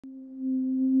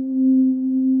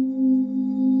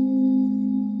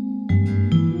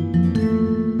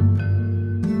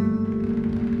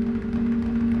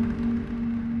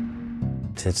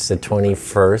It's the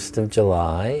 21st of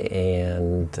July,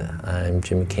 and I'm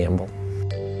Jim Campbell.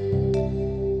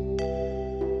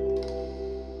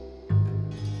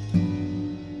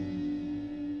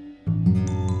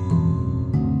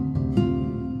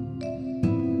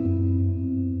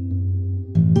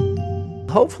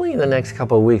 Hopefully in the next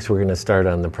couple of weeks we're going to start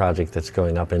on the project that's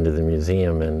going up into the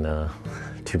museum in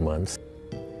 2 months.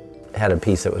 I had a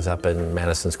piece that was up in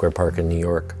Madison Square Park in New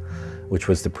York, which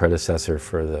was the predecessor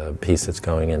for the piece that's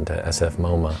going into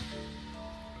SFMOMA.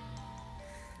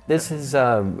 This is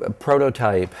a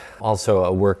prototype, also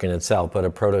a work in itself, but a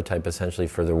prototype essentially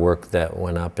for the work that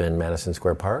went up in Madison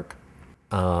Square Park.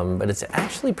 But it's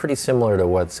actually pretty similar to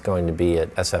what's going to be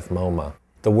at SFMOMA.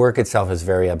 The work itself is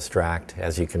very abstract,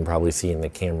 as you can probably see in the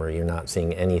camera. You're not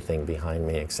seeing anything behind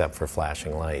me except for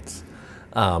flashing lights.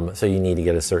 So you need to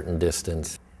get a certain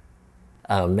distance.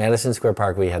 Madison Square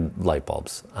Park, we had light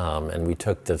bulbs, and we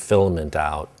took the filament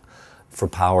out for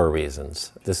power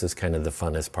reasons. This is kind of the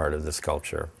funnest part of the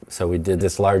sculpture. So we did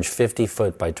this large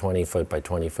 50-foot by 20-foot by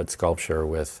 20-foot sculpture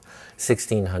with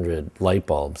 1,600 light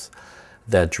bulbs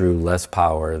that drew less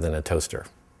power than a toaster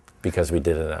because we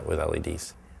did it with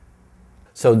LEDs.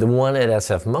 So the one at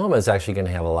SFMOMA is actually going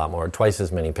to have a lot more, twice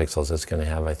as many pixels. It's going to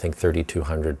have, I think,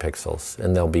 3,200 pixels,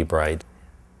 and they'll be bright.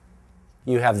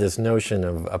 You have this notion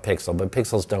of a pixel, but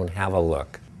pixels don't have a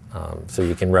look. So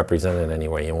you can represent it any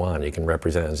way you want. You can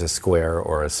represent it as a square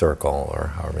or a circle or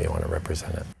however you want to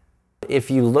represent it. If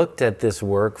you looked at this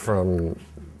work from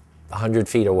 100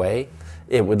 feet away,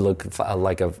 it would look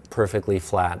like a perfectly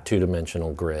flat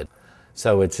two-dimensional grid.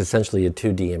 So it's essentially a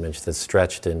 2D image that's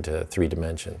stretched into 3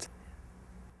 dimensions.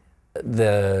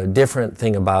 The different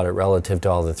thing about it relative to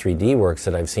all the 3D works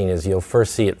that I've seen is you'll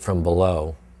first see it from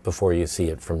below before you see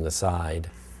it from the side.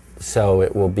 So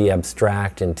it will be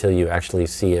abstract until you actually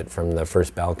see it from the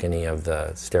first balcony of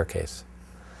the staircase.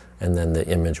 And then the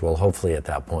image will hopefully at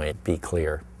that point be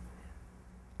clear.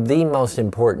 The most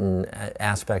important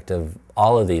aspect of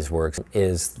all of these works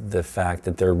is the fact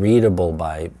that they're readable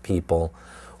by people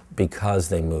because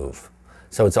they move.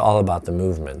 So it's all about the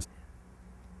movement.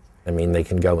 I mean, they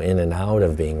can go in and out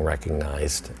of being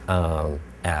recognized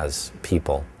as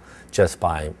people just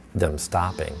by them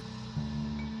stopping.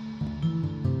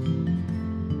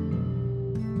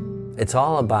 It's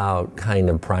all about kind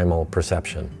of primal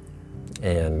perception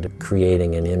and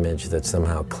creating an image that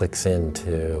somehow clicks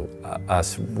into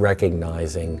us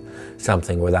recognizing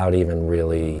something without even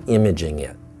really imaging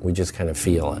it. We just kind of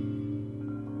feel it.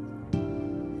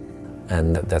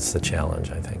 And that's the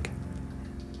challenge, I think.